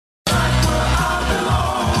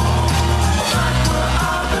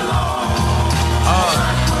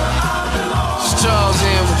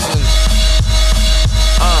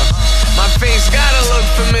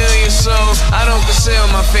familiar, so I don't conceal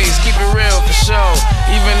my face, keep it real for sure.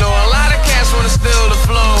 Even though a lot of cats wanna steal the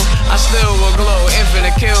flow, I still will glow,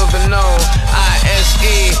 infinite kill the no.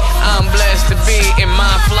 I-S-E, I'm blessed to be in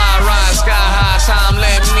my fly ride, sky high, time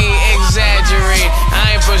let me exaggerate.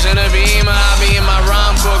 I ain't pushing a beamer, I be in my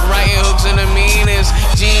rhyme book, writing hooks in the meanest,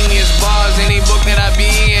 genius bars. Any book that I be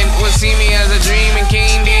in will see me as a dreaming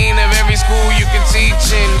king, dean of every school you can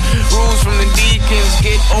teach in. Rules from the deacons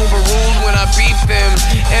get overruled when I beat them,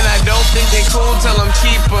 and I don't think they cool, tell them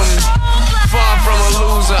keep them. Far from a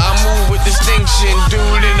loser, I move with distinction.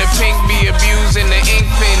 Dude in the pink be abusing the ink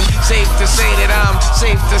pen. Safe to say that I'm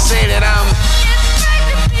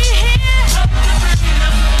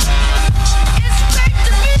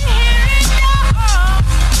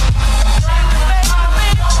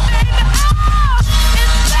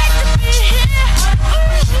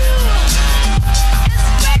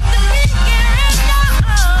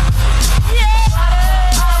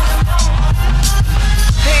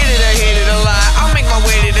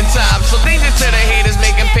top. So danger to the haters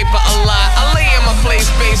making paper a lot. I lay in my place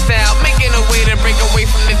spaced out, making a way to break away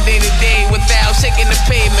from the day-to-day without shaking the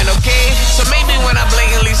pavement, okay? So maybe when I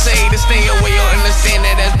blatantly say to stay away, you'll understand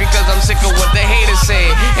that that's because I'm sick of what the haters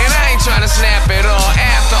say. And I ain't trying to snap it all.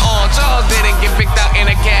 After all, Charles didn't get picked out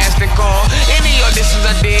in a casting call. Any auditions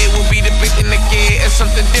I did will be depicting the kid as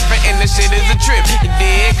something different, and this shit is a trip, you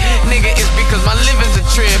dig? Nigga, it's because my living's a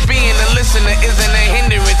trip. Being a listener isn't a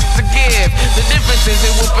hindrance, it's a gift. The difference is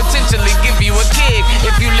it will potentially give you a kick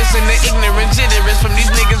if you listen to ignorant jitterers from these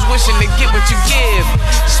niggas wishing to get what you give.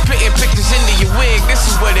 Spitting pictures into your wig, this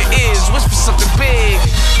is what it is. Wish for something big.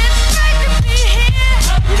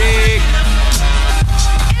 You dig?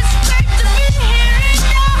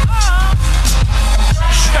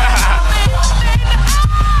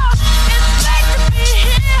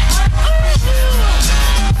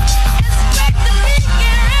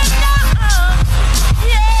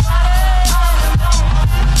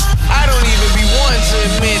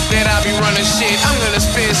 That I be running shit, I'm gonna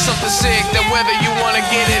spit something sick, that whether you wanna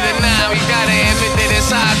get it or not, you gotta admit that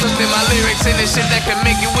it's hard. Twisting my lyrics into shit that could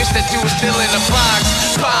make you wish that you were still in the box.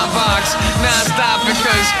 Palm box, non-stop,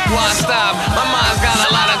 because why stop? My mind's got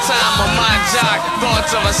a lot of time on my jock.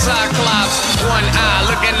 Thoughts of a cyclops, one eye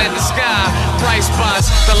looking at the sky. Bright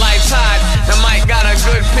spots, the light's hot, the mic got a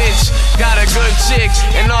good pitch, got a good chick,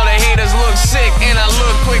 and all the haters look sick, and I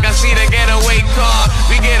look quick. I see the getaway car,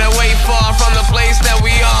 we get away far from the place that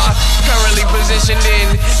we are currently positioned in.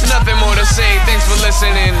 Nothing more to say, thanks for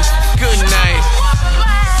listening. Good night.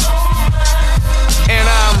 And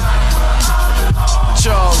I'm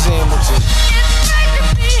Charles Hamilton.